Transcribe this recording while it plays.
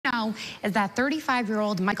know is that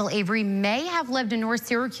 35-year-old Michael Avery may have lived in North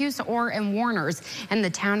Syracuse or in Warners in the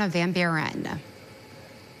town of Van Buren.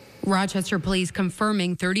 Rochester police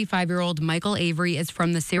confirming 35-year-old Michael Avery is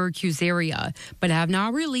from the Syracuse area, but have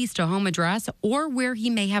not released a home address or where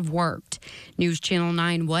he may have worked. News Channel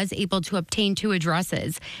 9 was able to obtain 2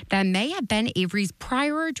 addresses that may have been Avery's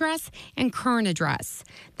prior address and current address.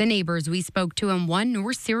 The neighbors we spoke to in one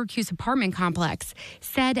North Syracuse apartment complex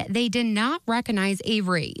said they did not recognize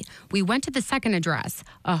Avery. We went to the second address,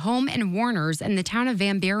 a home in Warners in the town of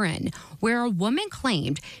Van Buren, where a woman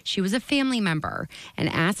claimed she was a family member and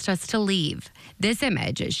asked us to leave. This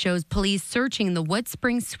image shows police searching the Wood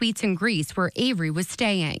Springs Suites in Greece where Avery was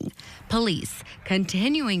staying. Police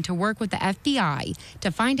continuing to work with the FBI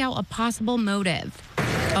to find out a possible motive.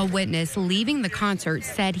 A witness leaving the concert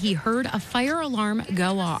said he heard a fire alarm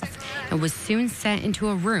go off and was soon sent into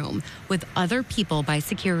a room with other people by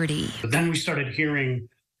security. But then we started hearing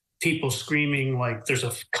people screaming like there's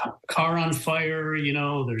a car on fire,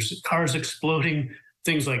 there's cars exploding,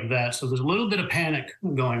 things like that. So there's a little bit of panic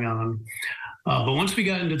going on. But once we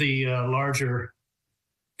got into the larger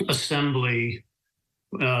assembly,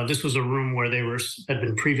 this was a room where they had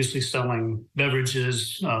been previously selling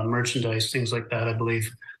beverages, merchandise, things like that, I believe.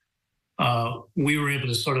 We were able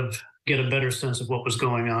to sort of get a better sense of what was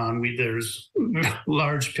going on. There's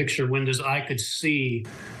large picture windows. I could see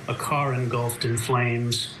a car engulfed in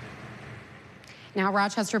flames. Now,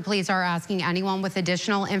 Rochester police are asking anyone with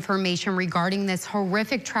additional information regarding this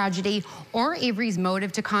horrific tragedy or Avery's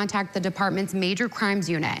motive to contact the department's major crimes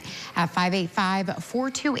unit at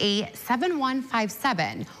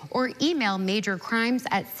 585-428-7157 or email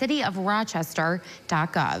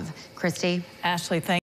majorcrimes@cityofrochester.gov. Christy. Ashley, thank you.